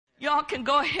Y'all can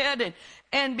go ahead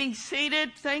and be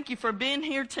seated. Thank you for being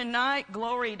here tonight.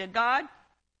 Glory to God.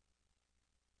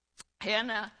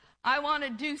 And I want to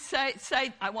do say, is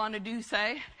that,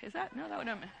 no, that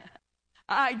wouldn't,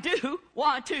 I do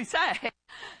want to say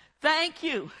thank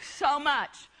you so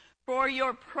much for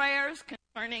your prayers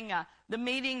concerning the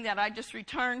meeting that I just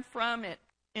returned from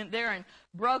there in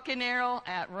Broken Arrow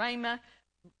at Rhema,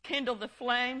 Kindle the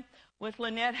Flame with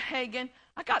Lynette Hagin.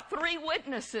 I got 3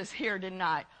 witnesses here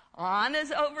tonight.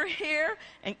 Anna's over here,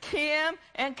 and Kim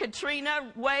and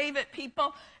Katrina wave at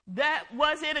people.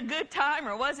 Was it a good time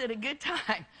or was it a good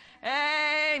time?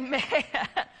 Amen.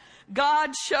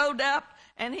 God showed up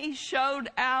and He showed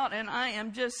out, and I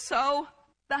am just so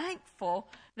thankful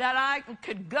that I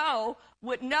could go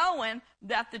with knowing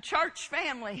that the church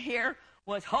family here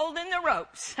was holding the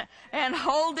ropes and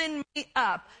holding me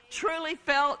up. Truly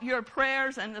felt your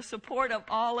prayers and the support of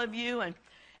all of you, and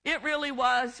it really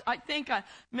was. I think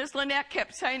Miss Lynette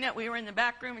kept saying that. We were in the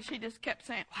back room, and she just kept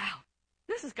saying, wow,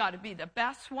 this has got to be the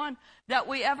best one that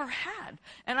we ever had.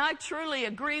 And I truly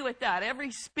agree with that.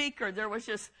 Every speaker, there was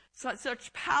just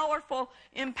such powerful,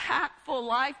 impactful,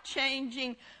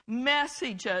 life-changing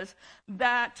messages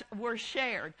that were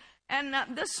shared. And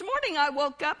this morning I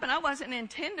woke up, and I wasn't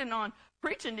intending on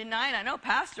preaching tonight. I know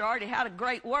Pastor already had a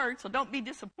great word, so don't be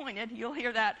disappointed. You'll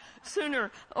hear that sooner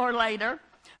or later.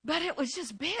 But it was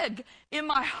just big in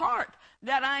my heart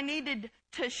that I needed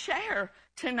to share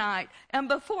tonight. And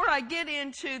before I get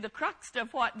into the crux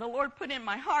of what the Lord put in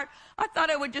my heart, I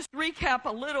thought I would just recap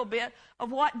a little bit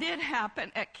of what did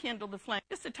happen at Kindle the Flame.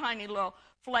 Just a tiny little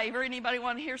flavor. Anybody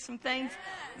want to hear some things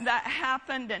that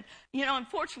happened? And,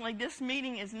 unfortunately, this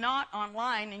meeting is not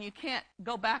online, and you can't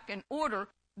go back and order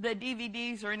the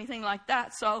DVDs or anything like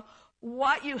that. So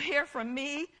what you hear from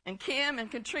me and Kim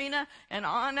and Katrina and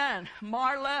Anna and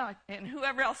Marla and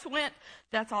whoever else went,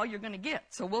 that's all you're going to get.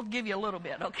 So we'll give you a little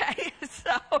bit, okay?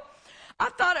 So I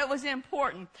thought it was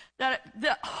important that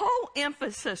the whole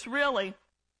emphasis really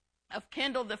of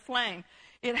Kindle the Flame,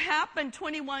 it happened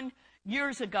 21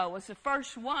 years ago, was the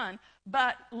first one.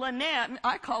 But Lynette,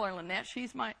 I call her Lynette,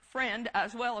 she's my friend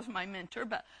as well as my mentor,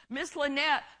 but Miss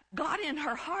Lynette, God in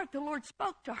her heart, the Lord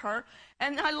spoke to her.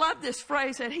 And I love this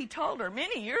phrase that He told her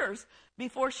many years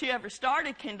before she ever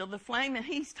started Kindle the Flame. And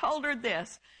He's told her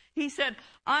this. He said,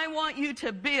 I want you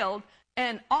to build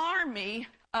an army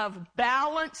of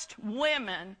balanced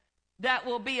women that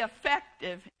will be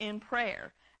effective in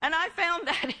prayer. And I found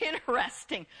that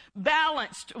interesting.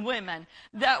 Balanced women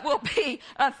that will be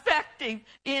effective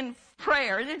in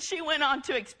prayer. And then she went on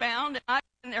to expound, and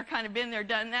I've been there,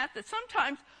 done that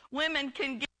sometimes women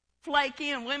can get flaky,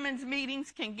 and women's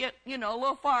meetings can get, a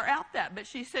little far out that. But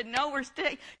she said, no, we're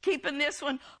keeping this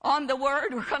one on the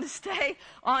Word. We're going to stay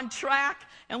on track,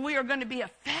 and we are going to be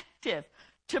effective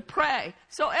to pray.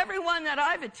 So everyone that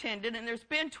I've attended, and there's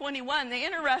been 21, the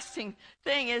interesting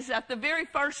thing is that the very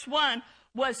first one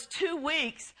was 2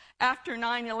 weeks after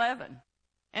 9/11.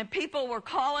 And people were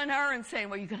calling her and saying,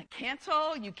 well, you're going to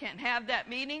cancel? You can't have that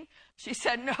meeting? She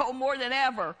said, no, more than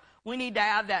ever, we need to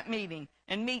have that meeting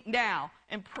and meet now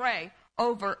and pray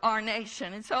over our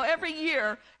nation. And so every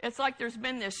year, it's like there's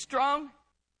been this strong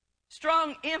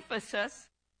emphasis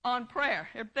on prayer.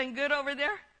 Everything good over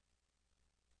there?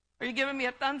 Are you giving me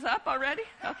a thumbs up already?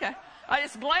 Okay. I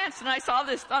just glanced and I saw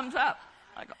this thumbs up.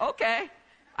 Like, okay.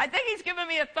 I think He's giving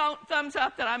me a thumbs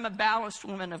up that I'm a balanced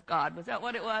woman of God. Was that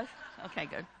what it was? Okay,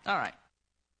 good. All right.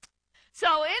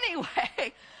 So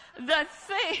anyway, the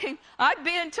thing, I've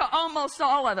been to almost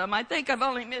all of them. I think I've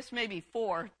only missed maybe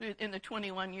 4 in the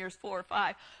 21 years, 4 or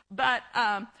 5. But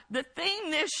the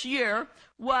theme this year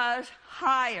was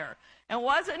higher. And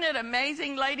wasn't it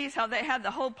amazing, ladies, how they had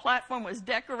the whole platform was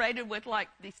decorated with like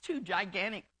these 2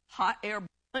 gigantic hot air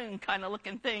balloon kind of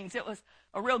looking things. It was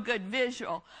a real good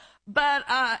visual. But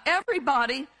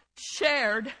everybody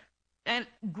shared and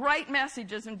great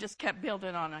messages and just kept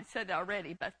building on. I said that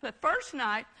already. But the first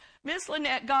night, Miss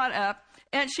Lynette got up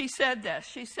and she said this.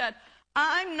 She said,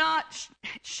 I'm not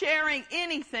sharing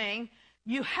anything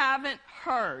you haven't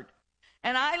heard.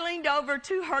 And I leaned over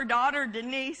to her daughter,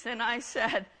 Denise, and I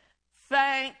said,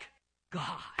 thank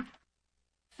God.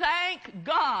 Thank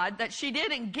God that she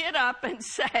didn't get up and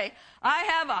say, I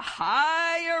have a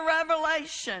higher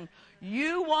revelation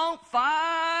you won't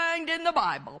find in the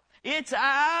Bible. It's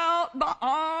out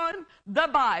beyond the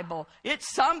Bible.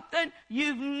 It's something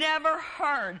you've never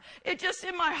heard. It just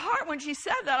in my heart when she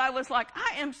said that, I was like,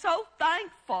 I am so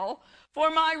thankful for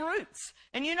my roots.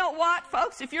 And you know what,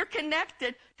 folks? If you're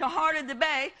connected to Heart of the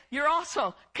Bay, you're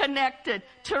also connected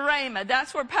to Rhema.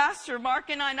 That's where Pastor Mark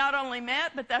and I not only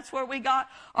met, but that's where we got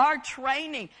our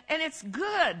training. And it's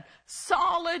good,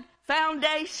 solid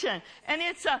foundation, and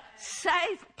it's a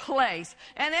safe place.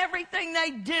 And everything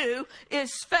they do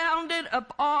is founded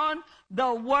upon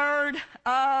the Word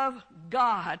of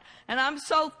God. And I'm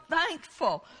so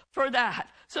thankful for that.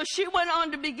 So she went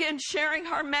on to begin sharing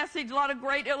her message, a lot of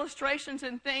great illustrations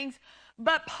and things.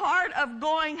 But part of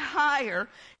going higher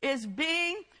is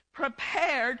being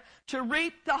prepared to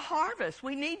reap the harvest.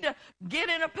 We need to get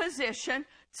in a position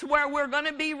where we're going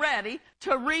to be ready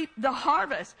to reap the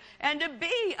harvest. And to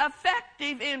be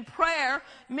effective in prayer,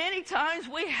 many times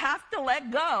we have to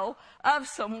let go of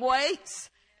some weights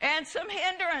and some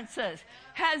hindrances.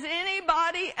 Has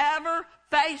anybody ever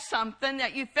faced something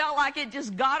that you felt like it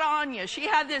just got on you? She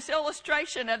had this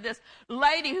illustration of this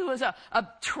lady who was a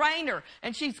trainer,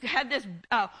 and she had this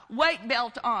weight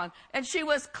belt on, and she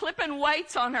was clipping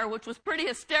weights on her, which was pretty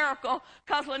hysterical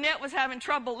because Lynette was having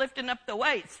trouble lifting up the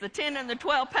weights, the 10 and the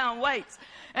 12-pound weights,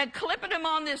 and clipping them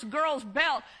on this girl's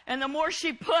belt. And the more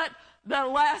she put, the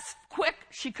less quick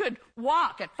she could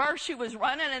walk. At first she was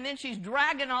running, and then she's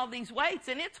dragging all these weights,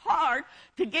 and it's hard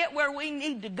to get where we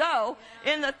need to go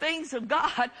in the things of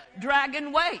God,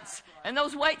 dragging weights. And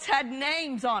those weights had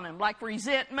names on them, like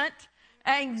resentment,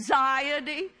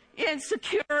 anxiety,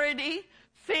 insecurity,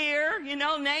 fear,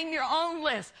 name your own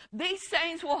list. These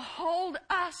things will hold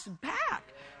us back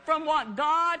from what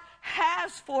God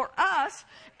has for us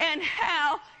and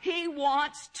how He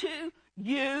wants to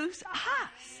use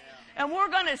us. And we're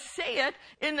going to see it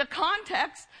in the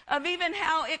context of even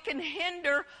how it can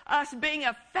hinder us being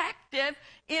effective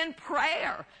in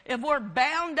prayer. If we're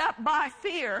bound up by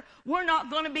fear, we're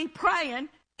not going to be praying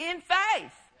in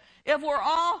faith. If we're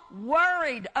all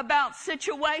worried about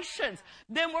situations,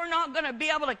 then we're not going to be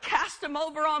able to cast them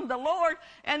over on the Lord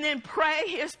and then pray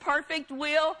His perfect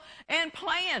will and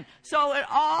plan. So it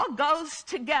all goes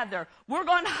together. We're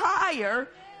going higher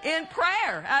in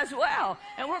prayer as well.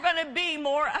 And we're going to be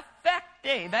more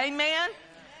effective. Amen?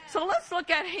 So let's look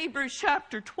at Hebrews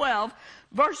chapter 12,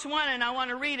 verse 1, and I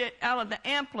want to read it out of the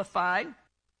Amplified.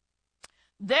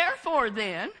 Therefore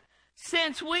then,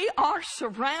 since we are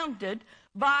surrounded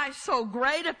by so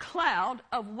great a cloud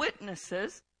of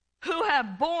witnesses who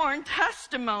have borne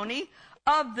testimony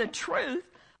of the truth,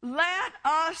 let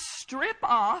us strip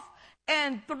off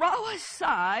and throw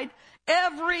aside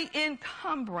every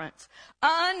encumbrance,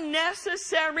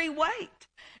 unnecessary weight,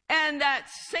 and that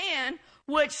sin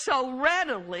which so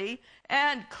readily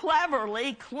and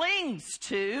cleverly clings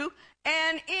to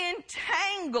and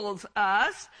entangles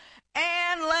us,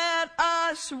 and let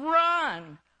us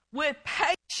run with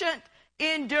patient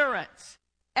endurance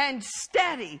and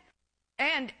steady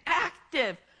and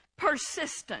active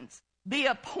persistence the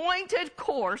appointed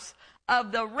course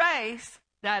of the race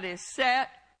that is set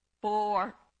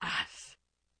for us.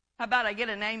 How about I get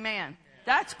an amen?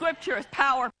 That scripture is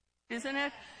powerful, isn't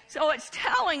it? So it's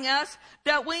telling us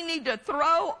that we need to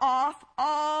throw off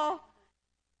all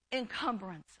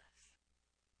encumbrances,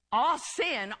 all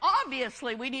sin.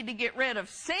 Obviously, we need to get rid of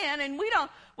sin, and we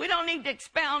don't need to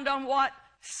expound on what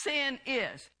sin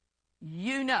is.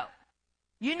 You know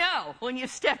when you've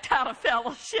stepped out of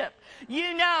fellowship.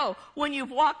 You know when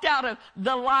you've walked out of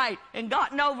the light and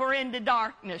gotten over into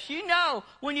darkness. You know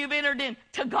when you've entered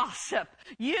into gossip.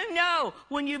 You know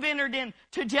when you've entered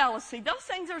into jealousy. Those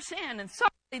things are sin, and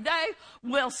certainly they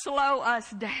will slow us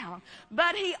down.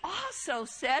 But he also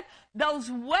said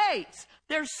those weights,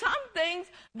 there's some things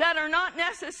that are not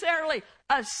necessarily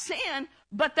a sin,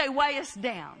 but they weigh us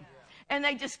down. And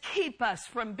they just keep us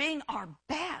from being our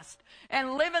best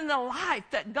and living the life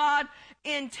that God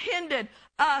intended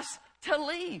us to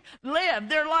live.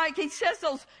 They're like, he says,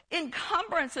 those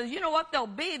encumbrances, you know what they'll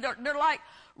be? They're like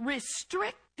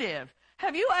restrictive.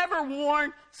 Have you ever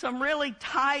worn some really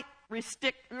tight,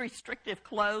 restrictive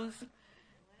clothes?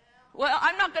 Well,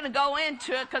 I'm not going to go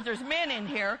into it because there's men in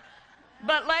here.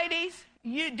 But ladies, do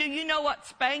you know what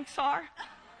Spanx are?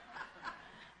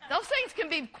 Those things can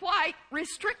be quite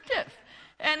restrictive.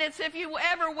 And it's if you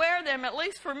ever wear them, at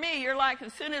least for me, you're like,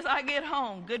 as soon as I get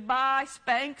home, goodbye,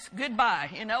 Spanx,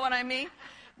 goodbye. You know what I mean?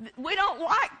 We don't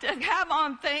like to have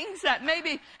on things that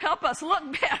maybe help us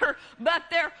look better, but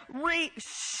they're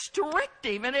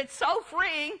restrictive, and it's so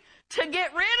freeing to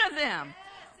get rid of them.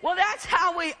 Well, that's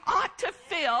how we ought to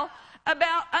feel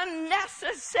about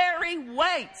unnecessary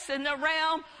weights in the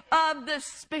realm of the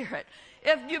Spirit.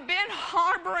 If you've been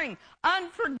harboring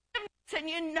unforgiveness, and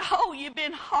you know you've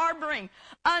been harboring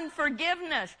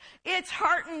unforgiveness, it's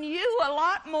hurting you a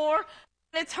lot more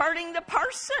than it's hurting the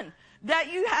person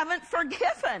that you haven't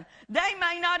forgiven. They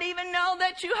may not even know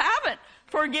that you haven't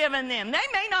forgiven them. They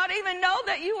may not even know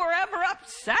that you were ever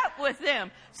upset with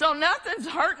them. So nothing's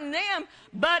hurting them,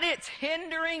 but it's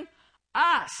hindering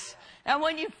us. And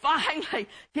when you finally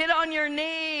get on your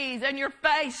knees and your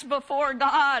face before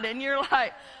God and you're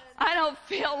like, I don't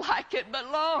feel like it,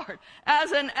 but Lord,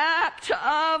 as an act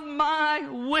of my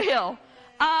will,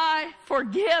 I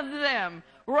forgive them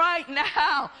right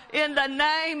now in the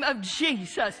name of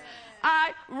Jesus.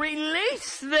 I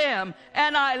release them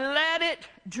and I let it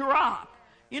drop.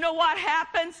 You know what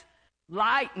happens?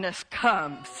 Lightness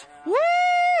comes.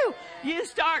 Woo! You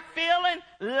start feeling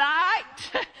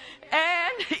light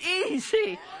and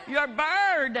easy. Your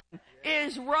burden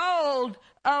is rolled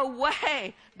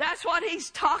away. That's what he's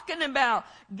talking about.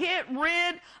 Get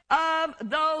rid of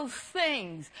those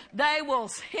things. They will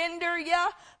hinder you,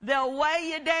 they'll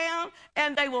weigh you down,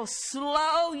 and they will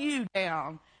slow you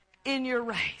down in your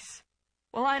race.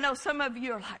 Well, I know some of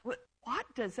you are like, what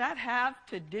does that have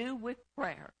to do with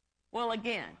prayer? Well,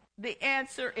 again, the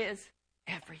answer is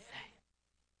everything.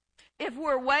 If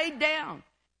we're weighed down,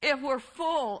 if we're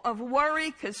full of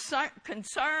worry,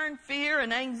 concern, fear,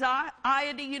 and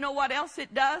anxiety, you know what else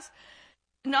it does?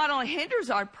 Not only hinders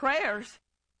our prayers,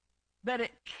 but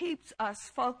it keeps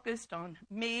us focused on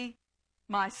me,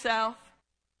 myself,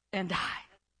 and I.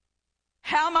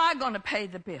 How am I going to pay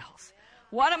the bills?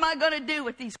 What am I going to do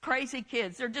with these crazy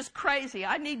kids? They're just crazy.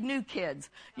 I need new kids.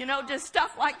 You know, just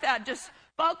stuff like that. Just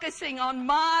focusing on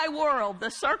my world, the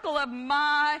circle of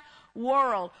my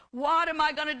world. What am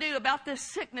I going to do about this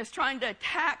sickness trying to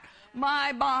attack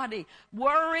my body?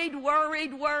 Worried,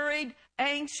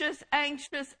 anxious,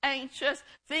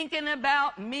 thinking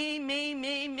about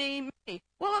me.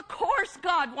 Well, of course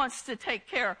God wants to take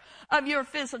care of your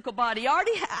physical body. He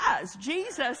already has.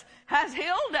 Jesus has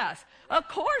healed us. Of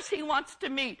course he wants to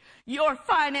meet your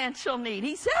financial need.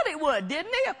 He said it would,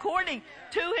 didn't he? According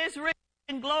to his riches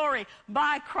and glory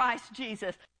by Christ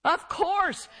Jesus. Of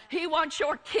course, he wants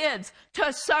your kids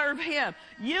to serve him.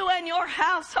 You and your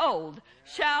household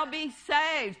shall be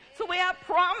saved. So we have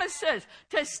promises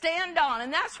to stand on,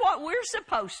 and that's what we're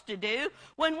supposed to do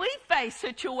when we face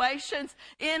situations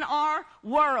in our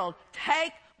world.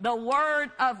 Take the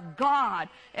word of God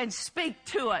and speak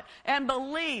to it and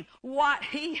believe what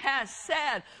he has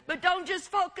said. But don't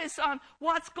just focus on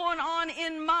what's going on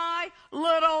in my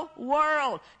little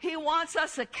world. He wants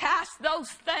us to cast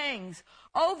those things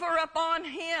over upon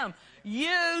him.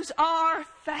 Use our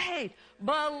faith.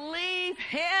 Believe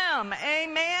him.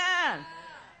 Amen.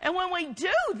 And when we do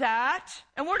that,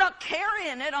 and we're not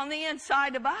carrying it on the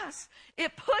inside of us,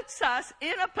 it puts us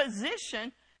in a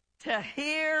position to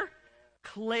hear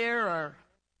clearer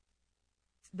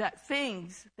that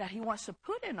things that he wants to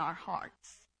put in our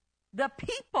hearts, the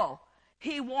people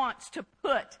he wants to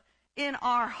put in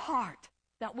our heart,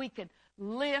 that we can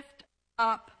lift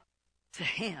up to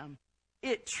him.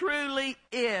 It truly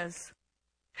is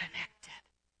connected.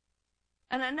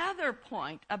 And another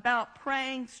point about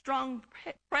praying strong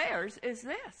prayers is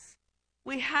this: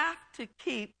 we have to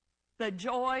keep the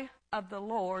joy of the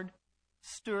Lord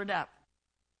stirred up.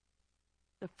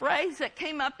 The phrase that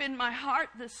came up in my heart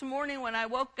this morning when I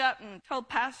woke up and told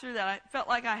Pastor that I felt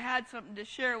like I had something to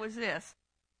share was this: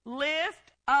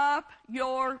 lift up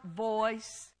your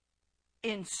voice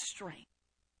in strength.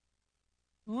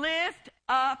 Lift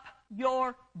up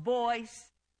your voice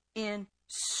in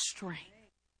strength.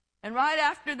 And right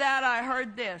after that I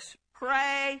heard this: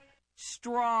 pray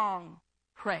strong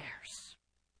prayers.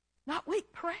 Not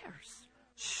weak prayers.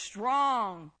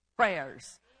 Strong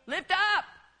prayers. Lift up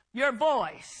your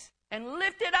voice and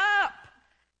lift it up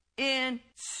in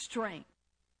strength.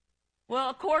 Well,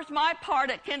 of course, my part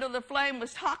at Kindle the Flame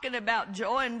was talking about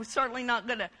joy, and we're certainly not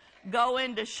going to go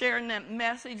into sharing that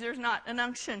message. There's not an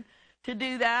unction to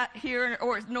do that here,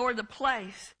 nor the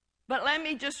place. But let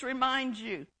me just remind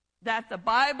you that the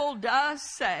Bible does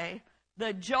say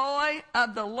the joy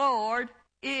of the Lord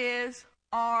is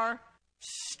our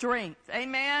strength.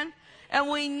 Amen? And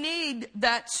we need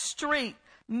that strength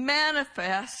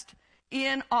manifest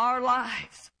in our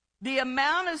lives. The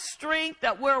amount of strength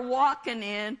that we're walking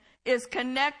in is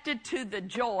connected to the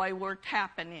joy we're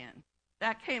tapping in.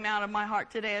 That came out of my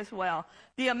heart today as well.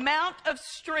 The amount of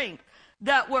strength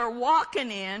that we're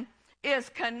walking in is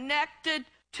connected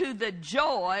to the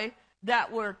joy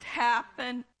that we're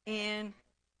tapping into.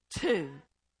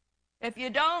 If you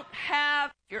don't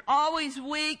have, if you're always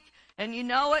weak and you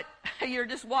know it, you're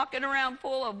just walking around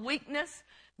full of weakness,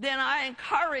 then I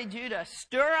encourage you to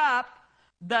stir up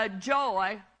the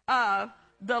joy of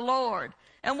the Lord.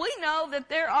 And we know that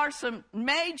there are some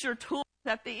major tools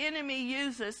that the enemy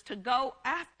uses to go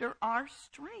after our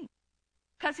strength,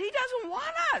 because he doesn't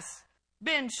want us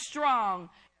being strong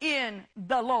in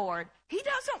the Lord. He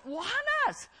doesn't want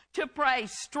us to pray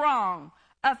strong,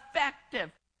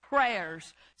 effective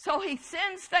prayers. So he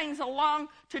sends things along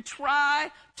to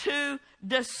try to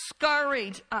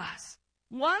discourage us.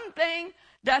 One thing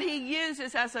that he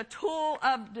uses as a tool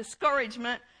of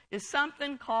discouragement is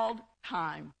something called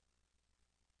time.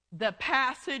 The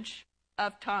passage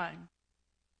of time.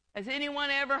 Has anyone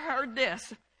ever heard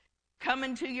this come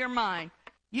into your mind?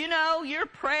 You know, your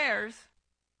prayers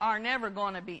are never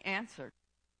going to be answered.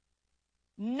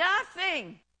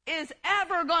 Nothing is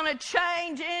ever going to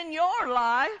change in your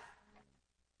life.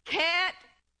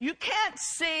 You can't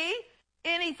see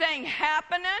anything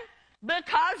happening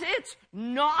because it's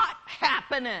not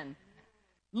happening.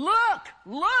 Look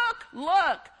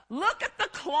at the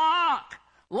clock.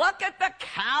 Look at the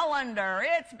calendar.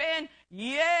 It's been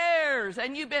years,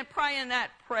 and you've been praying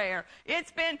that prayer.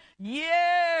 It's been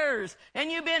years,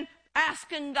 and you've been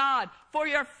asking God for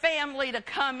your family to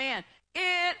come in.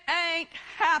 It ain't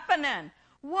happening.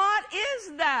 What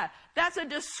is that? That's a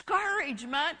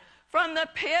discouragement from the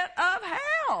pit of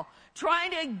hell,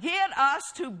 trying to get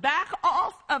us to back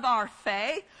off of our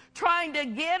faith, trying to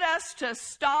get us to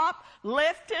stop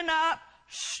lifting up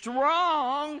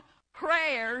strong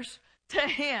prayers to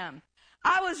Him.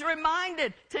 I was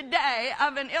reminded today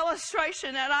of an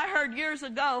illustration that I heard years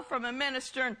ago from a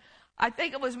minister, and I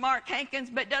think it was Mark Hankins,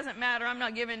 but it doesn't matter. I'm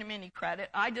not giving him any credit.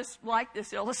 I just like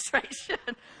this illustration.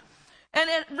 And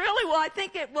it really will, I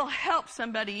think it will help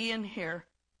somebody in here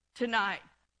tonight.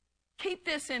 Keep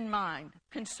this in mind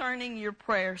concerning your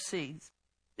prayer seeds.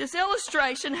 This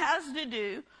illustration has to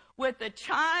do with the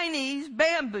Chinese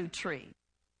bamboo tree.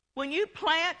 When you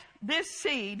plant this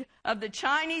seed of the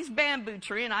Chinese bamboo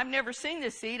tree, and I've never seen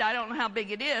this seed, I don't know how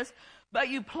big it is, but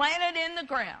you plant it in the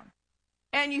ground,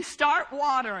 and you start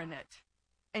watering it,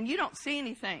 and you don't see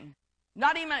anything,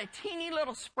 not even a teeny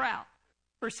little sprout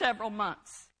for several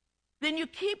months. Then you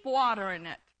keep watering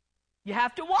it. You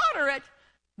have to water it,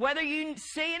 whether you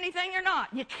see anything or not.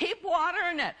 You keep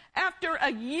watering it. After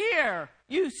a year,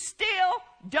 you still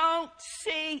don't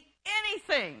see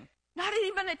anything. Not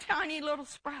even a tiny little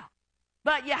sprout.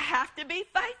 But you have to be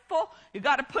faithful. You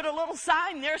got to put a little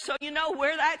sign there so you know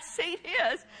where that seed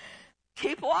is.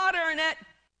 Keep watering it.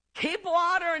 Keep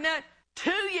watering it.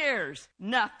 2 years,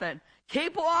 nothing.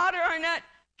 Keep watering it.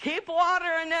 Keep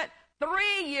watering it.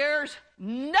 3 years,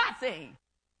 nothing.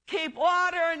 Keep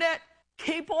watering it.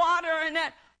 Keep watering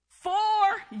it. 4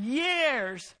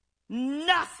 years,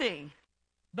 nothing.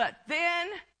 But then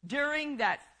during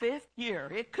that 5th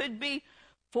year, it could be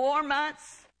 4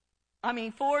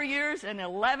 years and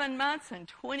 11 months and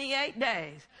 28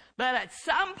 days. But at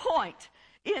some point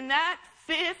in that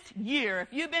 5th year,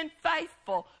 if you've been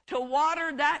faithful to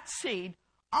water that seed,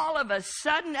 all of a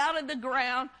sudden out of the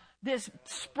ground, this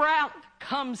sprout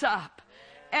comes up.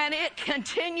 And it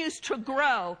continues to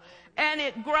grow. And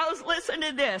it grows, listen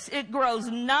to this, it grows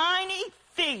 90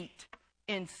 feet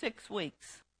in 6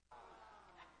 weeks.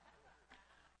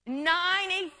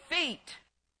 90 feet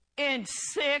in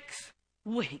 6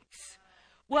 weeks.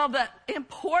 Well, the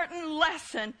important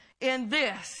lesson in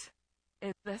this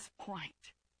is this point.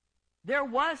 There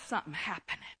was something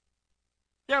happening.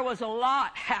 There was a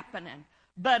lot happening,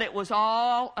 but it was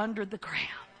all under the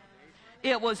ground.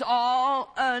 It was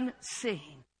all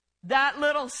unseen. That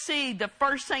little seed, the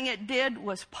first thing it did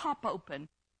was pop open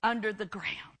under the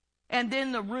ground. And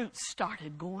then the roots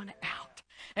started going out.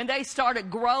 And they started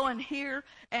growing here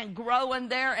and growing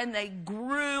there, and they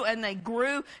grew and they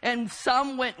grew, and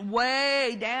some went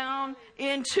way down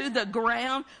into the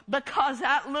ground because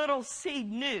that little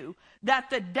seed knew that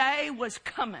the day was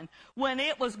coming when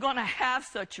it was going to have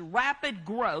such rapid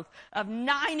growth of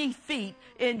 90 feet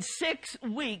in 6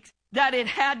 weeks that it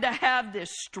had to have this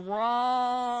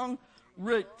strong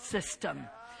root system.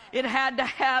 It had to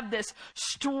have this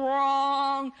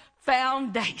strong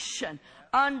foundation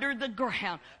under the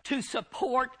ground to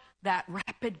support that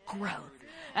rapid growth.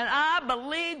 And I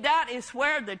believe that is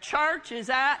where the church is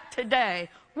at today.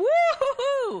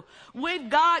 Woo-hoo-hoo! We've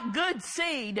got good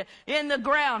seed in the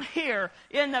ground here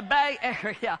in the Bay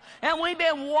Area. And we've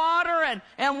been watering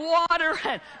and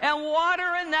watering and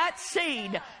watering that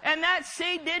seed. And that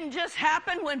seed didn't just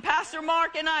happen when Pastor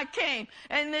Mark and I came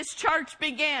and this church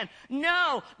began.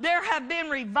 No, there have been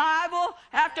revival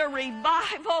after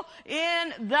revival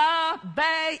in the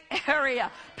Bay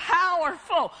Area.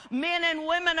 Powerful men and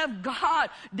women of God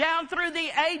down through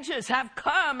the ages have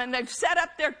come and they've set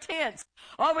up their tents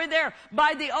over there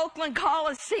by the Oakland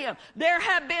Coliseum. There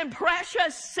have been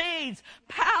precious seeds,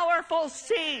 powerful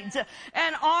seeds,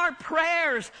 and our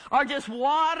prayers are just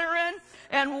watering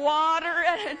and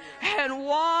watering and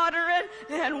watering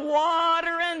and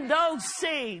watering those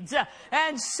seeds.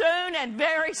 And soon and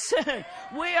very soon,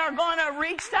 we are going to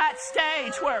reach that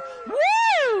stage where,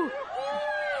 woo!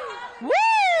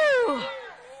 Woo!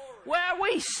 Where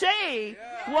we see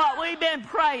what we've been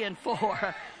praying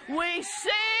for. We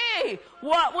see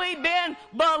what we've been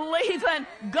believing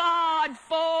God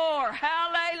for.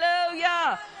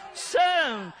 Hallelujah.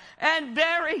 Soon and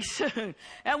very soon.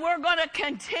 And we're going to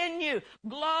continue.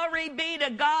 Glory be to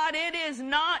God. It is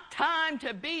not time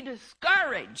to be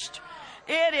discouraged.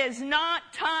 It is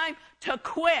not time to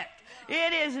quit.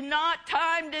 It is not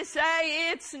time to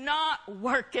say it's not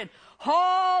working.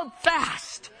 Hold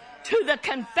fast to the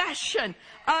confession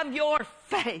of your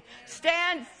faith.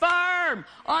 Stand firm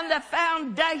on the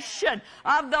foundation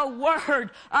of the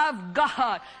Word of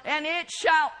God. And it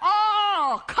shall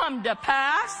all come to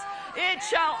pass. It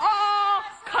shall all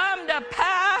come to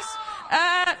pass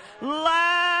at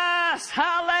last.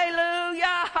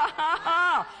 Hallelujah.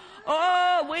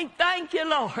 Oh, we thank you,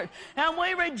 Lord. And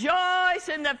we rejoice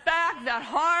in the fact that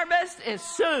harvest is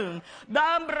soon.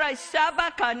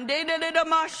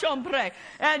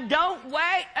 And don't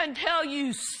wait until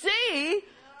you see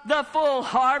the full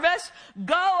harvest.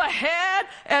 Go ahead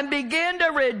and begin to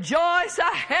rejoice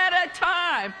ahead of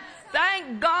time.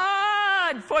 Thank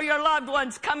God for your loved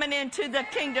ones coming into the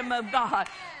kingdom of God.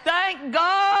 Thank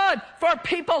God for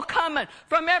people coming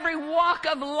from every walk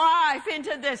of life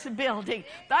into this building.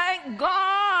 Thank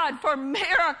God for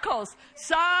miracles,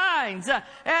 signs,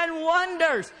 and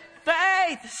wonders.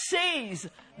 Faith sees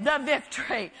the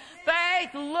victory.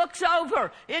 Faith looks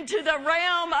over into the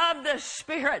realm of the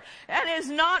Spirit and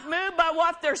is not moved by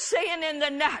what they're seeing in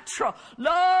the natural.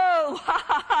 Lo,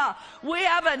 we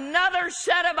have another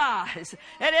set of eyes,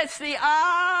 and it's the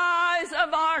eyes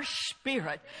of our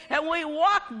spirit. And we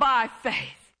walk by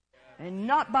faith and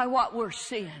not by what we're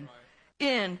seeing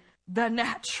in the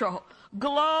natural.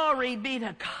 Glory be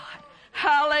to God.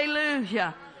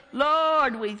 Hallelujah.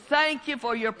 Lord, we thank you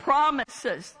for your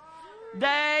promises.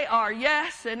 They are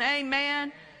yes and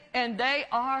amen, and they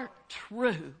are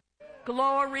true.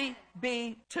 Glory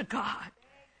be to God.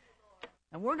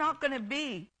 And we're not going to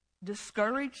be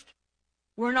discouraged.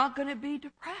 We're not going to be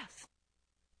depressed.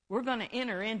 We're going to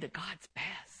enter into God's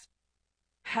best.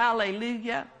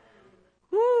 Hallelujah.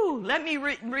 Woo. Let me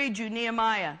read you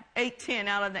Nehemiah 8:10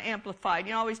 out of the Amplified.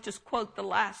 You always just quote the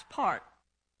last part.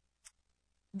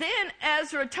 Then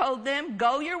Ezra told them,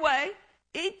 go your way,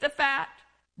 eat the fat,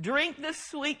 drink the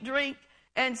sweet drink,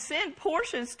 and send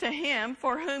portions to him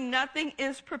for whom nothing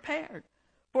is prepared.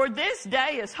 For this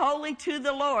day is holy to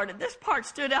the Lord. And this part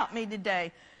stood out to me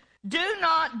today. Do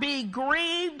not be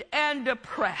grieved and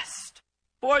depressed,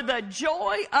 for the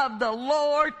joy of the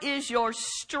Lord is your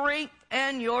strength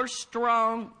and your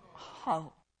strong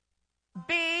hold.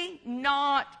 Be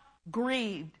not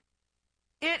grieved.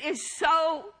 It is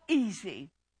so easy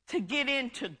to get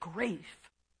into grief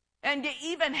and to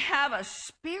even have a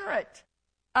spirit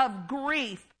of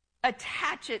grief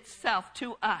attach itself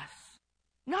to us.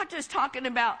 Not just talking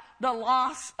about the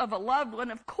loss of a loved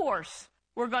one, of course,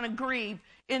 we're going to grieve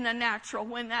in the natural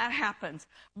when that happens.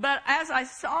 But as I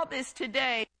saw this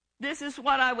today, this is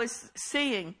what I was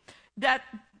seeing, that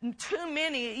too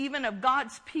many, even of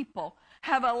God's people,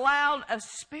 have allowed a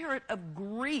spirit of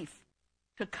grief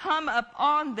to come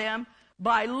upon them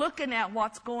by looking at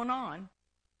what's going on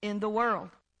in the world.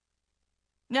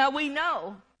 Now, we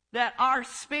know that our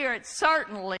spirit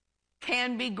certainly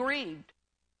can be grieved.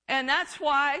 And that's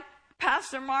why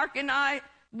Pastor Mark and I,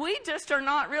 we just are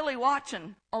not really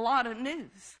watching a lot of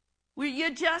news.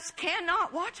 You just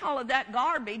cannot watch all of that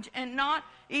garbage and not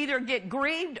either get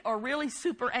grieved or really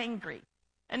super angry.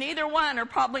 And either one are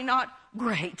probably not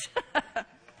great.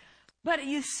 But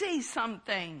you see some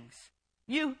things.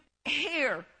 You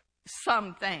hear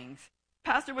some things.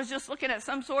 Pastor was just looking at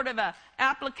some sort of a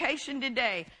application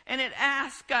today, and it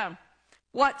asked,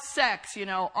 what sex,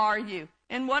 are you?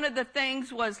 And one of the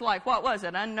things was like, what was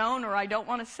it? Unknown, or I don't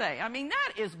want to say. I mean,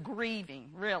 that is grieving,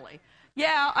 really.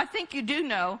 Yeah, I think you do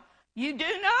know. You do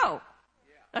know.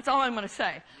 That's all I'm going to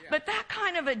say. But that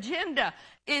kind of agenda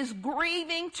is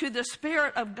grieving to the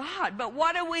Spirit of God. But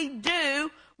what do we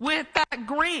do with that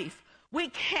grief? We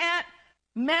can't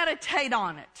meditate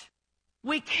on it.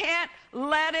 We can't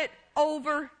let it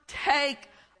overtake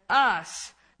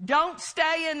us. Don't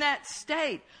stay in that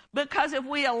state, because if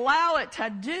we allow it to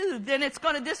do, then it's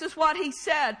going to, this is what he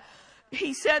said.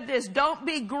 He said this, don't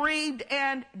be grieved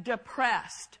and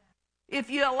depressed. if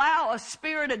you allow a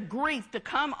spirit of grief to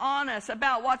come on us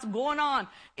about what's going on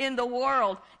in the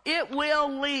world, it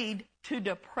will lead to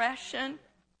depression,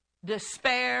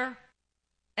 despair,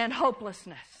 and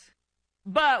hopelessness.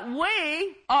 But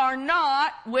we are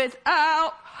not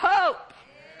without hope.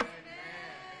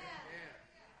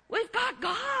 We've got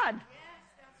God.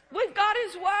 We've got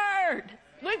His Word.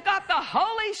 We've got the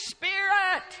Holy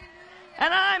Spirit.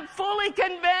 And I'm fully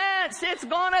convinced it's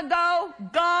going to go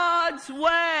God's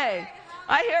way.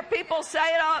 I hear people say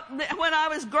it when I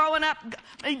was growing up.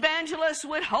 Evangelists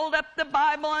would hold up the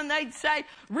Bible and they'd say,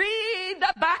 read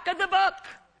the back of the book.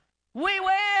 We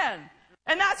win.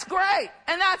 And that's great.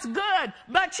 And that's good.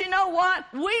 But you know what?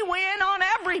 We win on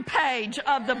every page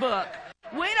of the book.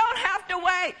 We don't have to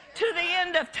wait to the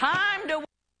end of time to win.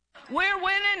 We're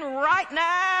winning right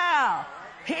now.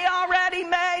 He already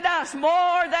made us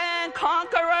more than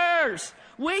conquerors.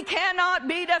 We cannot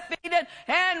be defeated,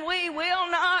 and we will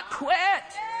not quit.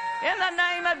 In the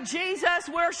name of Jesus,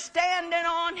 we're standing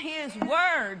on His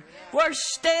Word. We're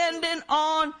standing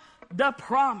on the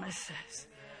promises.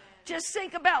 Just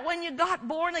think about when you got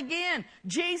born again.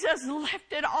 Jesus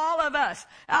lifted all of us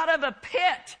out of a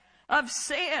pit of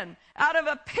sin, out of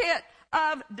a pit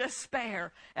of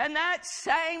despair. And that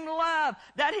same love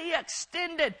that He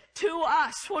extended to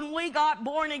us when we got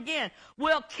born again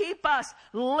will keep us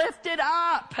lifted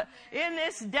up in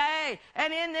this day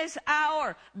and in this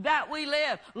hour that we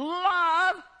live.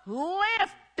 Love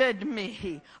lifted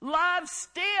me. Love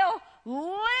still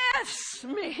lifts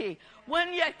me.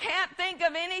 When you can't think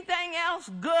of anything else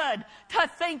good to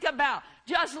think about,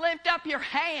 just lift up your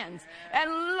hands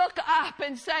and look up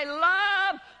and say,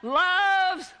 love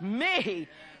loves me.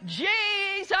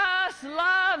 Jesus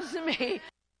loves me.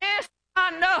 This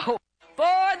I know,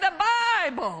 for the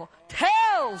Bible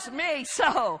tells me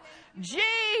so.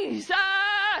 Jesus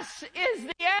is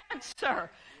the answer,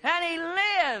 and He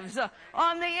lives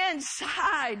on the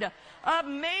inside of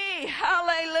me.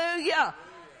 Hallelujah.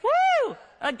 Woo!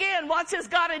 Again, what's this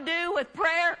got to do with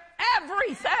prayer?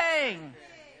 Everything.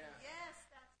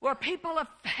 We're people of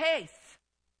faith.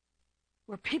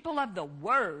 We're people of the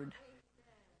Word.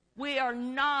 We are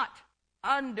not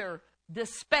under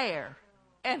despair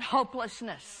and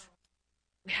hopelessness.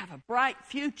 We have a bright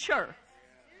future,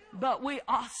 but we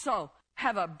also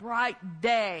have a bright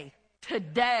day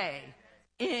today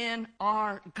in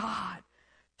our God.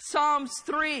 Psalms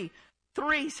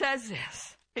 3:3 says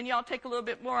this. Can y'all take a little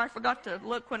bit more? I forgot to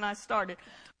look when I started.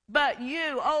 But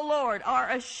you, O Lord, are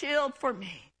a shield for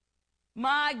me,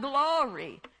 my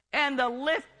glory, and the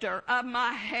lifter of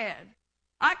my head.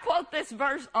 I quote this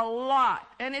verse a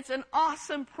lot, and it's an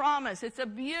awesome promise. It's a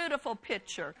beautiful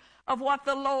picture of what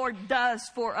the Lord does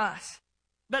for us.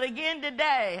 But again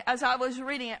today, as I was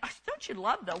reading it, don't you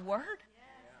love the Word?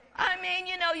 I mean,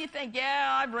 you think, yeah,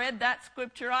 I've read that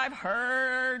scripture. I've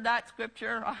heard that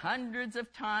scripture hundreds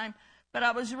of times. But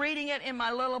I was reading it in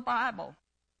my little Bible,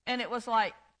 and it was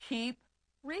like, keep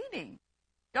reading.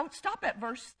 Don't stop at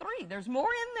verse 3. There's more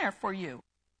in there for you.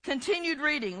 Continued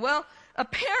reading. Well,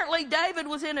 apparently David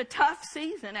was in a tough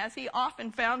season, as he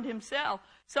often found himself.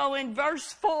 So in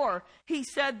verse 4, he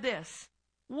said this,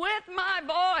 with my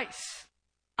voice,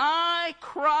 I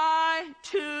cry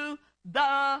to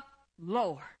the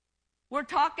Lord. We're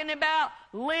talking about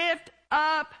lift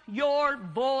up your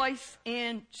voice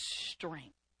in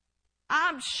strength.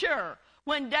 I'm sure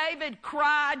when David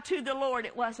cried to the Lord,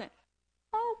 it wasn't,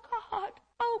 oh God,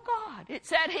 oh God. It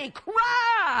said he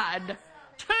cried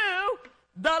to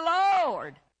the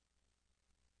Lord.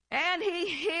 And He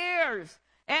hears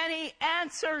and He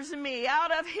answers me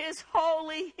out of His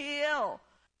holy hill.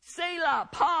 Selah,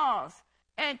 pause,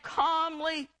 and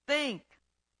calmly think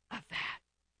of that.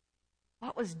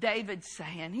 What was David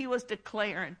saying? He was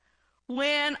declaring,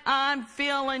 when I'm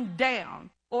feeling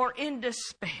down or in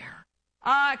despair,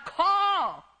 I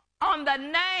call on the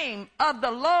name of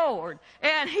the Lord,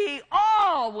 and He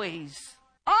always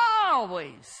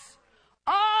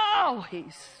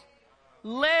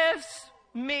lifts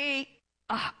me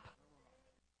up.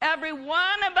 Every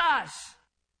one of us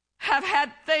have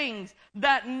had things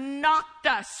that knocked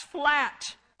us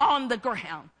flat on the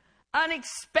ground.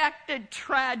 Unexpected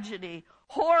tragedy,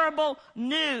 horrible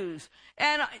news,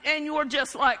 and you're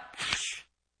just like,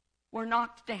 we're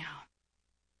knocked down.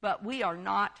 But we are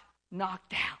not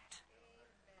knocked out.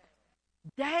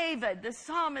 David, the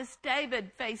psalmist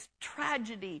David, faced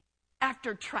tragedy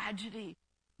after tragedy.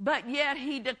 But yet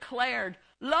he declared,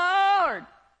 Lord,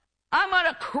 I'm going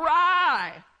to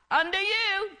cry unto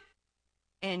you.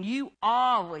 And you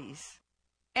always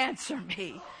answer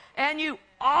me. And you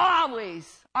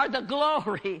always are the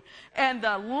glory and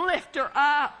the lifter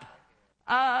up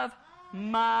of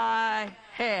my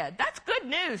head. That's good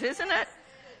news, isn't it?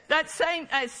 That same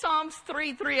as Psalms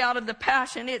 3:3 out of the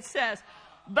Passion, it says,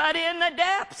 but in the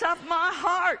depths of my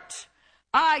heart,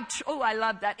 I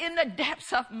love that. In the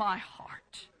depths of my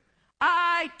heart,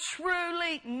 I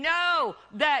truly know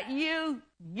that you,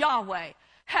 Yahweh,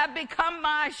 have become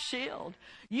my shield.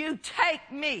 You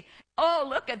take me. Oh,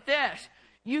 look at this.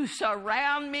 You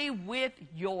surround me with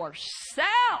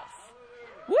yourself.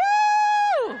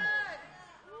 Woo!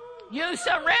 You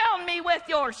surround me with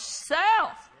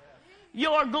yourself.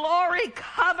 Your glory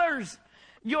covers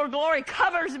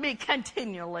me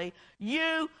continually.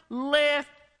 You lift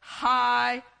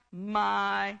high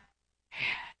my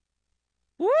head.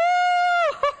 Woo!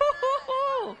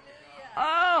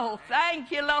 Oh,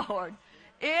 thank you, Lord.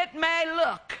 It may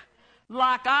look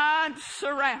like I'm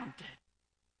surrounded,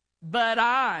 but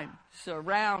I'm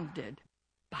surrounded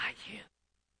by you.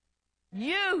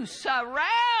 You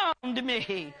surround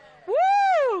me,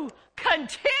 woo,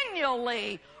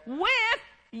 continually with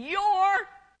yourself.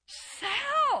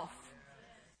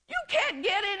 You can't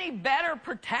get any better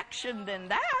protection than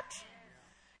that.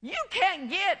 You can't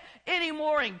get any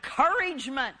more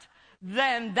encouragement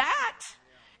than that.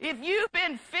 If you've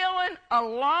been feeling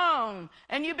alone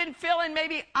and you've been feeling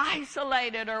maybe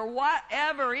isolated or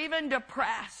whatever, even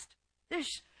depressed,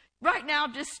 right now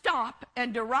just stop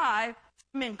and derive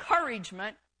some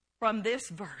encouragement from this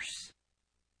verse.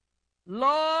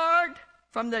 Lord,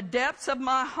 from the depths of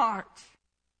my heart,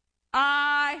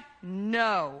 I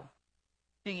know.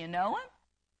 Do you know him?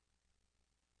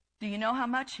 Do you know how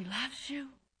much he loves you?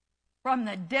 From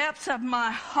the depths of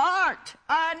my heart,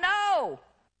 I know.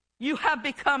 You have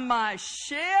become my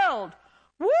shield.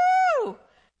 Woo!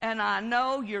 And I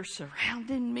know you're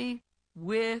surrounding me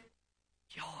with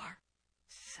yourself.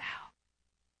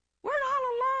 We're not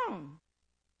alone.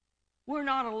 We're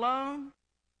not alone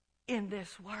in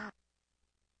this world.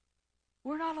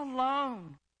 We're not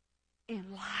alone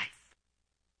in life.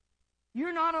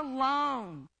 You're not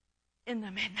alone in the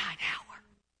midnight hour.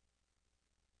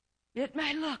 It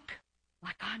may look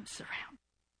like I'm surrounded,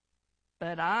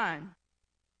 but I'm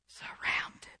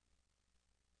surrounded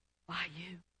by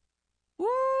you.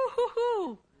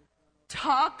 Woo-hoo-hoo.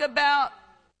 Talk about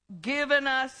giving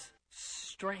us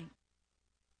strength.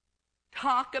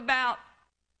 Talk about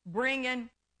bringing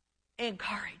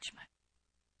encouragement.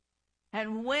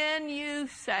 And when you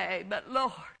say, but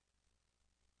Lord,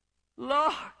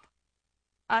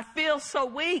 I feel so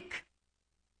weak.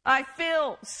 I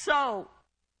feel so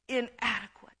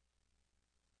inadequate.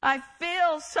 I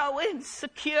feel so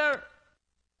insecure.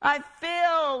 I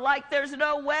feel like there's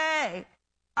no way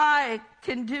I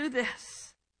can do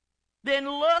this. Then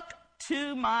look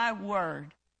to my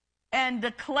word and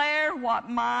declare what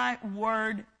my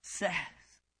word says.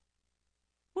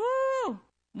 Woo!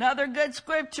 Another good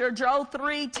scripture, Joel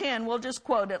 3:10. We'll just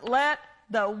quote it. Let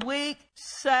the weak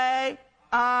say,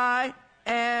 I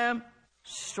am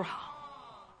strong.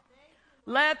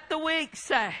 Let the weak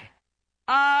say,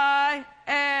 I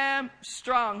am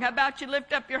strong. How about you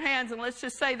lift up your hands and let's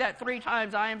just say that 3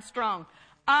 times. I am strong.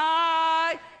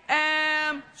 I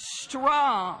am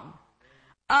strong.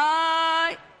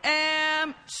 I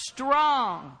am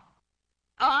strong.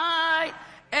 I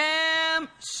am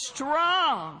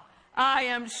strong. I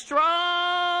am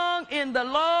strong in the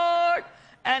Lord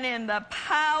and in the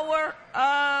power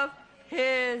of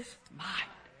his might.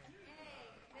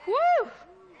 Woo!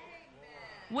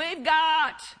 We've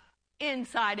got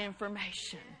inside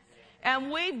information.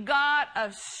 And we've got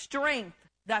a strength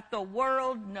that the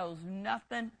world knows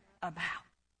nothing about.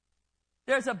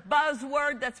 There's a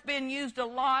buzzword that's been used a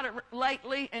lot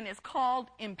lately, and it's called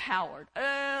empowered.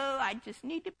 Oh, I just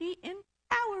need to be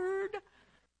empowered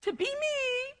to be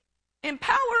me.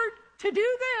 Empowered to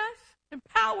do this.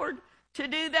 Empowered to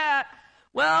do that.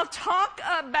 Well, talk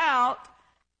about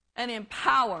an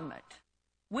empowerment.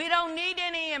 We don't need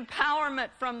any empowerment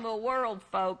from the world,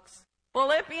 folks.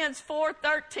 Philippians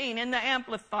 4:13 in the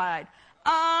Amplified.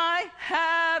 I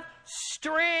have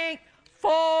strength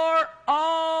for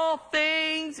all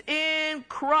things in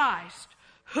Christ,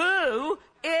 who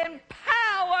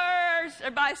empowers.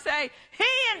 Everybody say,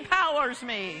 he empowers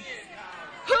me.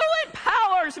 Who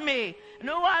empowers me?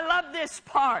 No, I love this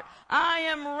part. I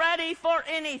am ready for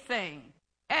anything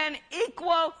and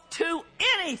equal to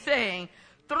anything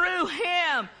through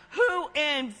him who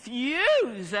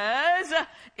infuses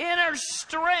inner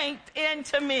strength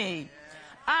into me.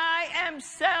 I am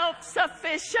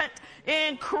self-sufficient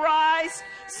in Christ's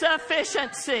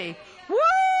sufficiency. Woo!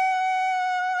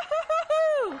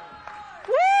 Woo!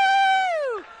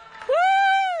 Woo!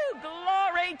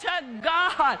 Glory to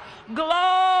God.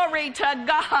 Glory to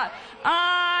God.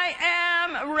 I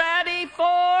am ready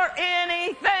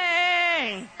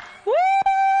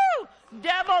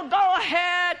devil, go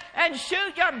ahead and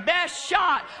shoot your best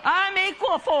shot. I'm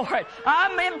equal for it.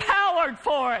 I'm empowered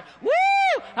for it. Woo!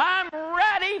 I'm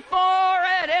ready for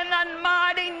it in the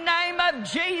mighty name of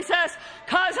Jesus,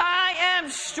 because I am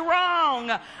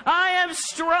strong. I am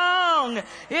strong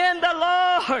in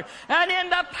the Lord and in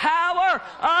the power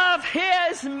of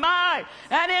His might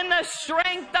and in the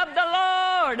strength of the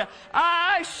Lord.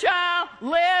 I shall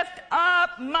lift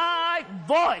up my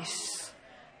voice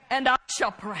and I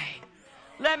shall pray.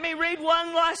 Let me read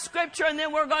one last scripture and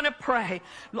then we're going to pray.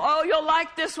 Oh, you'll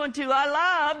like this one too. I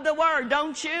love the word,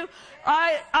 don't you?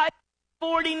 I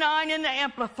 49 in the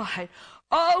Amplified.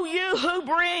 Oh, you who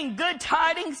bring good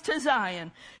tidings to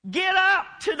Zion, get up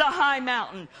to the high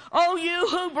mountain. Oh, you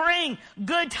who bring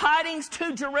good tidings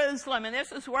to Jerusalem. And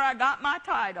this is where I got my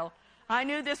title. I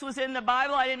knew this was in the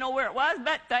Bible. I didn't know where it was,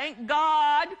 but thank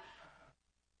God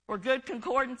for good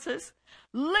concordances.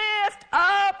 Lift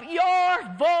up your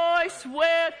voice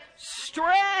with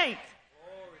strength.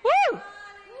 Woo!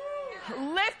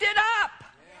 Lift it up.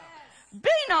 Be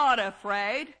not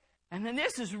afraid. And then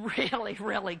this is really,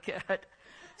 really good.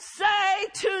 Say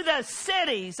to the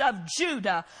cities of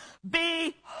Judah,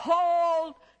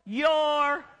 behold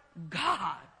your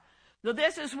God. So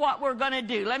this is what we're going to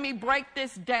do. Let me break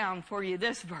this down for you,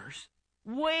 this verse.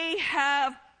 We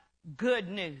have good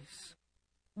news.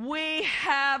 We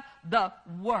have the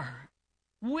Word.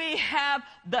 We have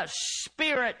the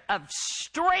Spirit of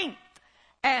strength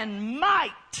and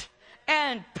might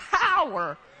and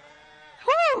power.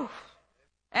 Whew!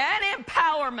 And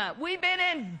empowerment. We've been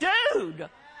endued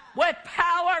with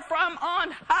power from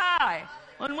on high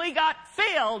when we got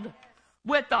filled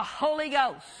with the Holy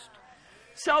Ghost.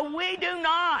 So we do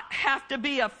not have to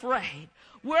be afraid.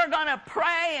 We're going to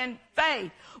pray in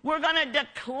faith. We're going to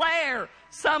declare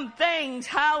some things.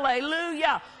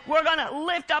 Hallelujah. We're going to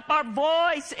lift up our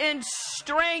voice in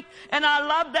strength. And I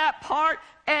love that part.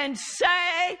 And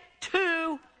say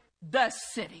to the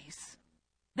cities.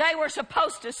 They were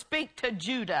supposed to speak to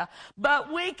Judah,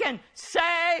 but we can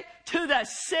say to the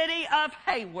city of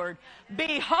Hayward,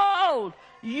 behold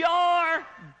your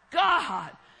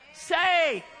God.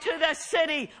 Say to the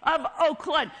city of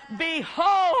Oakland,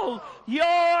 behold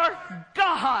your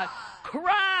God.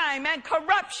 Crime and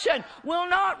corruption will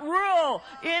not rule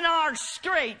in our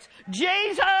streets.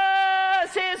 Jesus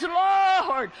is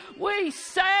Lord. We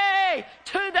say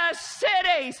to the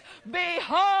cities,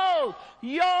 behold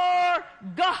your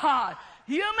God.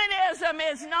 Humanism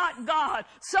is not God.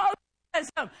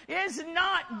 Socialism is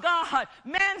not God.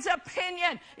 Man's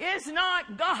opinion is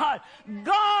not God.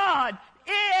 God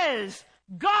is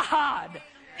God.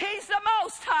 He's the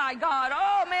Most High God.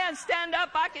 Oh, man, stand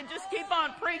up. I can just keep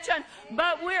on preaching,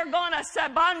 but we're going to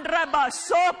sabandra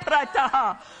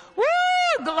basoprata. Woo!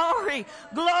 Glory,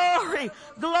 glory,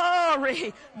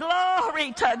 glory,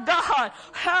 glory to God.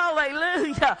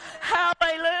 Hallelujah,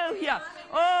 hallelujah.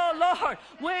 Oh, Lord,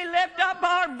 we lift up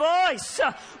our voice.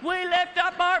 We lift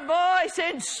up our voice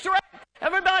in strength.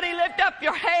 Everybody lift up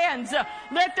your hands.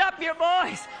 Lift up your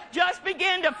voice. Just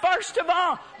begin to, first of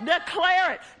all,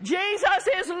 declare it. Jesus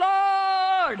is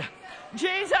Lord.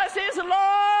 Jesus is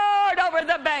Lord over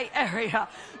the Bay Area.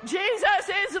 Jesus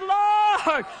is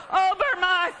Lord over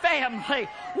my family.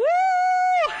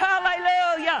 Woo!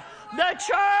 Hallelujah. The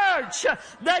church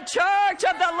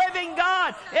of the living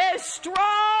God is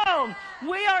strong.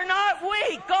 We are not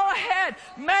weak. Go ahead,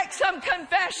 make some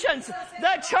confessions.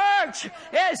 The church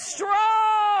is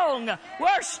strong.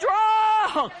 We're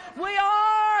strong. We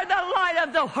are the light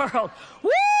of the world.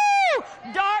 Woo!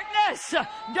 Darkness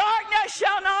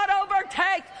shall not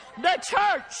overtake the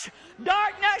church.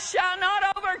 Darkness shall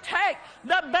not overtake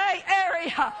the Bay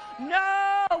Area.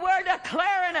 No, we're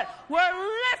declaring it. We're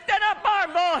lifting up our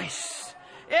voice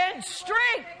in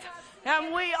strength.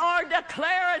 And we are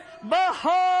declaring,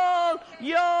 behold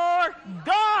your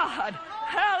God.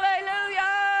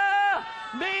 Hallelujah.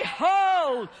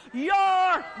 Behold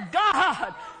your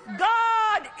God.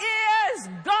 God is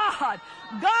God.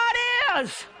 God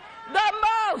is the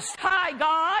Most High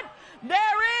God.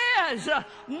 There is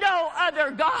no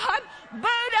other God.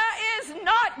 Buddha is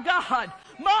not God.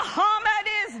 Muhammad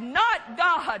is not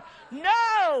God.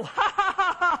 No. Ha ha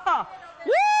ha ha ha.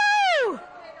 Woo!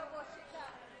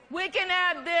 We can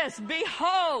add this.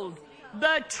 Behold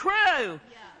the true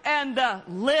and the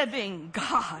living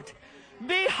God.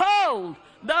 Behold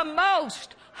the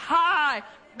Most High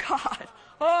God.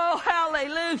 Oh,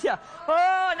 hallelujah.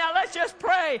 Oh, now let's just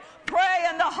pray. Pray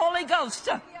in the Holy Ghost.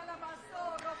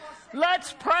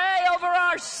 Let's pray over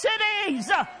our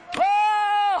cities.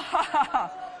 Oh,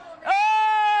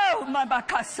 oh, my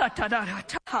bakasata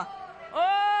darata.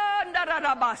 Oh,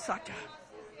 darabasata.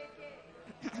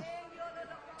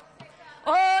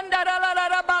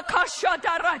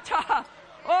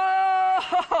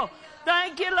 Oh,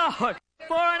 thank you, Lord,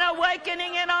 for an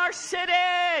awakening in our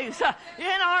cities,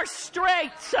 in our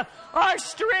streets, our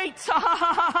streets.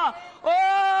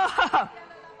 Oh,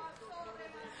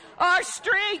 our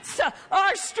streets,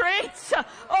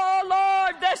 oh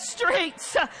Lord, the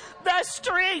streets,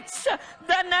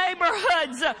 the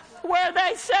neighborhoods where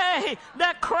they say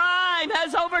that crime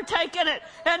has overtaken it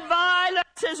and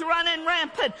violence is running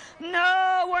rampant.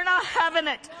 No, we're not having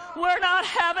it. We're not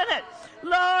having it.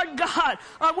 Lord God,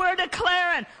 we're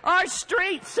declaring our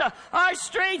streets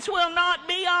will not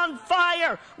be on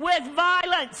fire with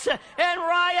violence and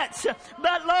riots,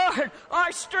 but Lord,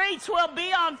 our streets will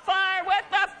be on fire with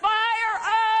the fire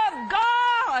of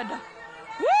God.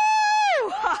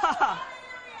 Woo!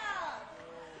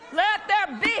 Let there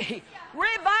be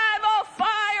revival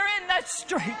fire in the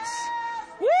streets.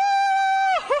 Woo!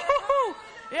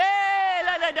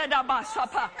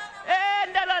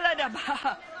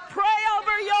 Pray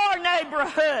over your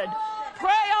neighborhood.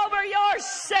 Pray over your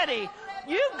city.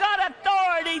 You've got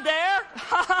authority there.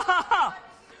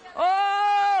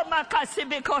 Oh,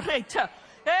 makasibi koreta.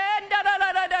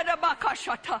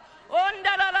 Bakashata.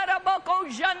 Boko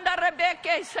janda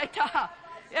rebeke seta.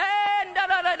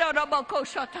 Boko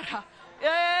shatara.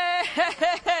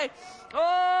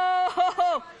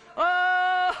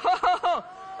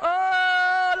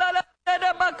 Oh, la la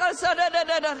la bakasada da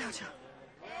da da.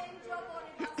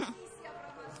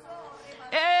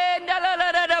 And la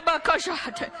la la la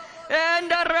bakashate. And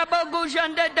the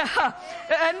rabagujanda da.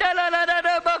 And la la la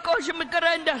la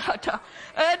bakoshmikranda hata.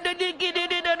 And the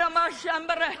digidi da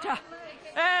mashambrata.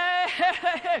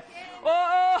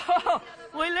 Oh,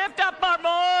 we lift up our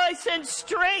voice in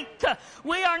strength.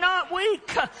 We are not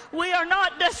weak. We are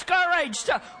not discouraged.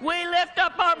 We lift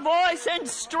up our voice in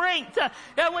strength.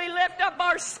 And we lift up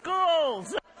our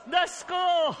schools. The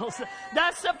schools.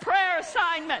 That's the prayer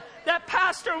assignment that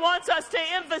Pastor wants us to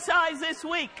emphasize this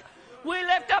week. We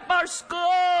lift up our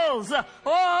schools.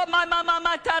 Oh, my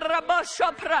mama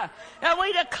tarabashopra. And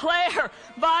we declare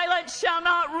violence shall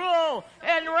not rule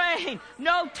and reign.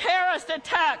 No terrorist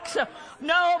attacks.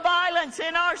 No violence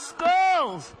in our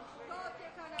schools.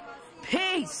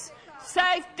 Peace,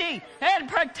 safety, and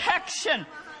protection.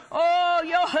 Oh,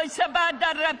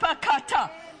 Yohasabadarapakata.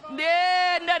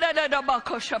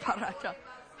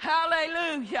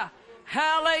 Hallelujah.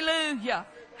 Hallelujah.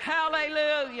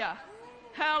 Hallelujah.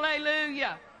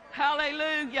 Hallelujah.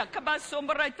 Hallelujah.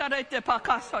 Kabasumbraitarete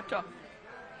pakasoto.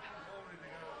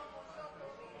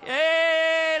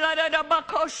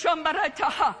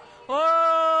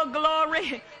 Oh,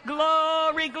 glory,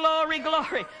 glory, glory,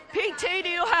 glory. PT, do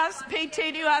you have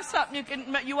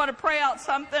something you want to pray out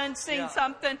something, sing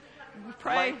something?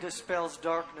 Pray. Light dispels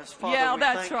darkness. Father, yeah, we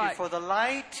that's thank right. you for the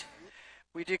light.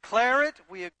 We declare it.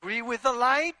 We agree with the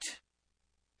light.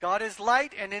 God is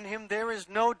light, and in Him there is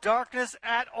no darkness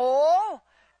at all.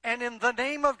 And in the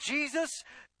name of Jesus,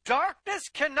 darkness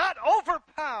cannot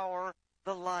overpower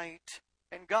the light.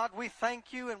 And God, we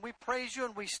thank you and we praise you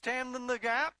and we stand in the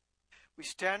gap. We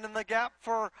stand in the gap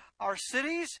for our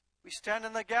cities. We stand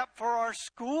in the gap for our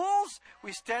schools.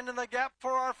 We stand in the gap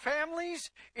for our families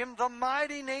in the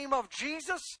mighty name of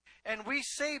Jesus. And we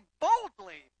say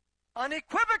boldly,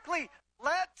 unequivocally,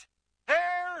 let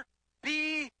there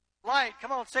be light.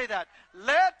 Come on, say that.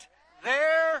 Let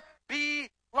there be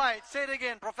light. Say it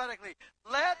again prophetically.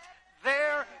 Let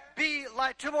there be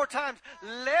light. 2 more times.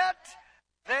 Let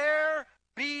there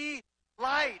be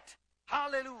light.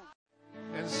 Hallelujah.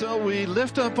 And so we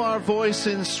lift up our voice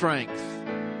in strength.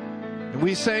 And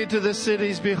we say to the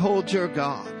cities, behold your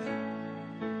God.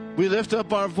 We lift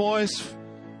up our voice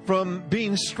from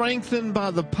being strengthened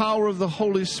by the power of the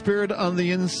Holy Spirit on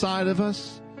the inside of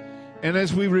us. And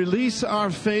as we release our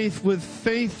faith with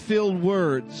faith-filled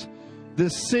words, the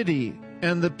city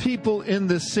and the people in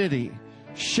the city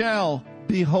shall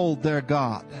behold their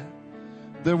God.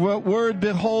 The word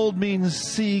behold means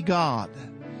see God.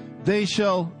 They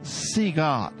shall see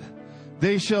God.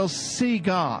 They shall see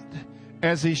God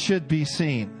as He should be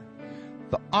seen.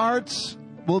 The arts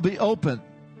will be opened.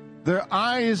 Their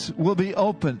eyes will be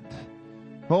opened.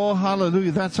 Oh,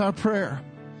 hallelujah. That's our prayer.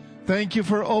 Thank you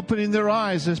for opening their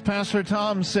eyes. As Pastor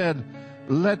Tom said,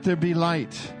 let there be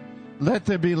light. Let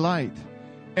there be light.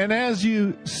 And as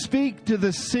you speak to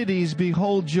the cities,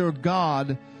 behold your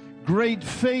God, great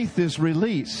faith is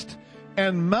released.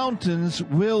 and mountains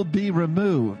will be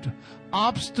removed.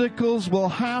 Obstacles will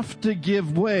have to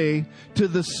give way to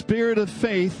the spirit of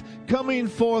faith coming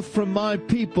forth from my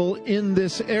people in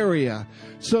this area.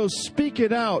 So speak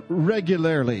it out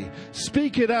regularly.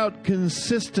 Speak it out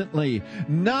consistently,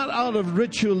 not out of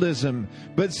ritualism.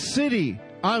 But city,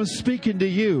 I'm speaking to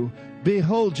you.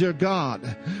 Behold your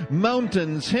God.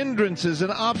 Mountains, hindrances,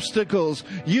 and obstacles,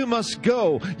 you must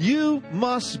go. You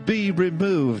must be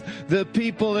removed. The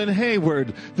people in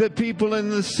Hayward, the people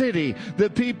in the city, the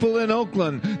people in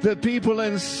Oakland, the people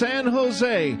in San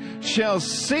Jose shall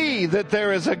see that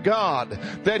there is a God,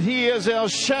 that He is El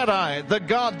Shaddai, the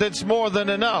God that's more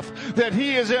than enough, that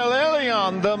He is El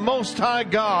Elyon, the Most High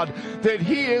God, that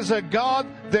He is a God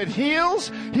that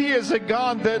heals, He is a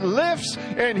God that lifts,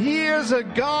 and He is a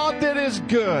God that is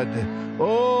good.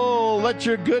 Oh, let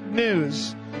your good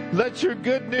news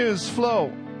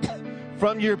flow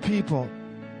from your people.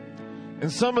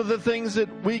 And some of the things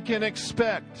that we can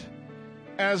expect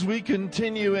as we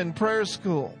continue in prayer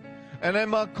school, and as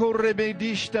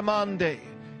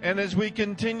we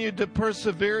continue to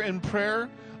persevere in prayer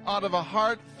out of a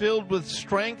heart filled with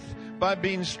strength, by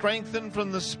being strengthened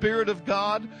from the Spirit of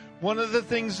God, one of the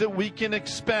things that we can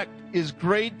expect is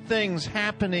great things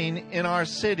happening in our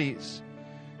cities.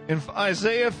 In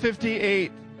Isaiah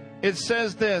 58, it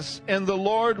says this, and the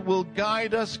Lord will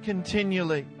guide us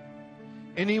continually,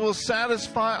 and He will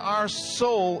satisfy our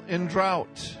soul in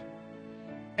drought,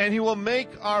 and He will make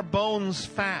our bones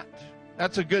fat.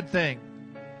 That's a good thing.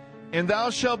 And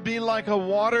thou shalt be like a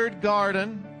watered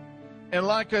garden, and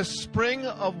like a spring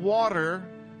of water,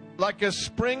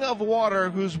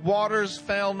 whose waters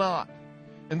fail not.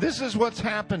 And this is what's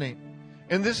happening.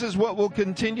 And this is what will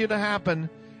continue to happen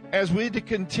as we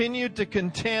continue to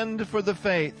contend for the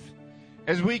faith,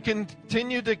 as we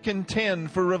continue to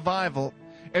contend for revival,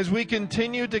 as we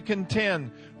continue to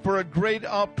contend for a great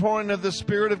outpouring of the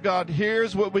Spirit of God.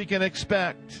 Here's what we can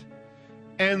expect.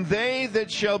 And they that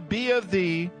shall be of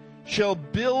thee shall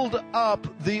build up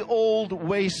the old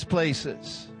waste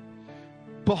places.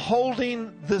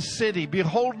 Beholding the city,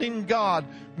 beholding God,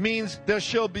 means there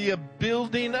shall be a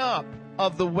building up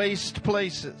of the waste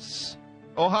places.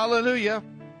 Oh, hallelujah.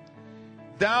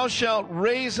 Thou shalt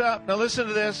raise up, now listen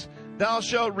to this, thou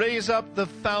shalt raise up the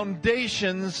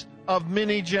foundations of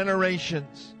many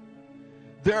generations.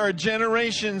 There are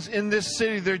generations in this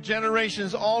city, there are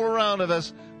generations all around of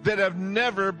us that have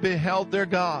never beheld their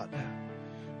God.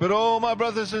 But oh, my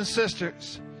brothers and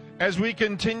sisters, as we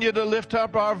continue to lift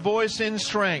up our voice in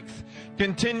strength,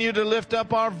 continue to lift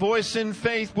up our voice in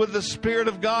faith with the Spirit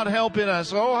of God helping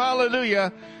us, oh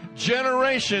hallelujah,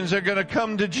 generations are going to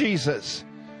come to Jesus.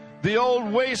 The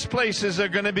old waste places are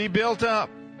going to be built up.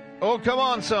 Oh, come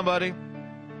on, somebody.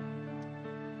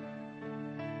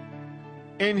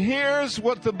 And here's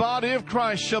what the body of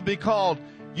Christ shall be called.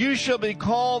 You shall be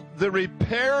called the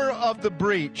repairer of the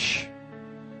breach.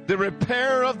 The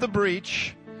repairer of the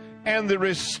breach and the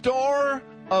restorer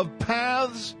of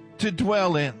paths to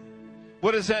dwell in.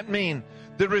 What does that mean?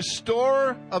 The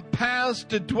restorer of paths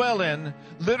to dwell in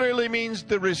literally means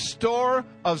the restorer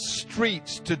of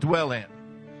streets to dwell in.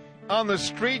 On the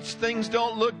streets, things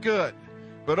don't look good.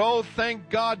 But oh, thank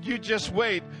God, you just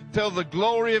wait till the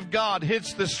glory of God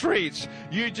hits the streets.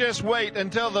 You just wait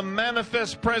until the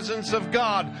manifest presence of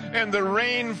God and the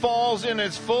rain falls in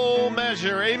its full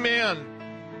measure. Amen.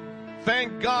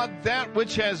 Thank God that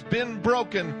which has been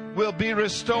broken will be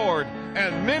restored,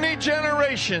 and many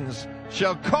generations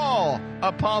shall call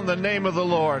upon the name of the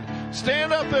Lord.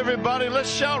 Stand up, everybody.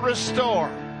 Let's shout, restore.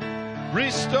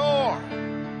 Restore.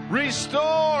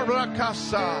 Restore,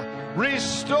 Rakasa.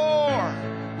 Restore.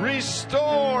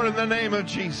 Restore in the name of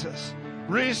Jesus.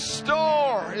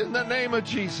 Restore in the name of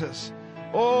Jesus.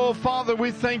 Oh, Father,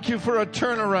 we thank you for a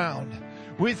turnaround.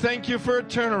 We thank you for a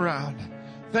turnaround.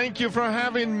 Thank you for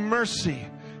having mercy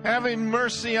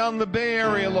on the Bay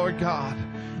Area, Lord God.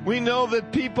 We know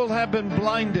that people have been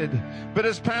blinded, but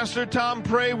as Pastor Tom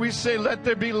prayed, we say, let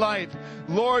there be light.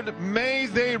 Lord, may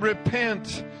they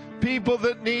repent. People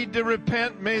that need to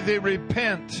repent, may they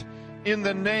repent in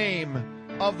the name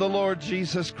of the Lord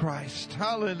Jesus Christ.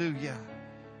 Hallelujah.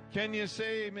 Can you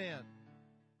say amen?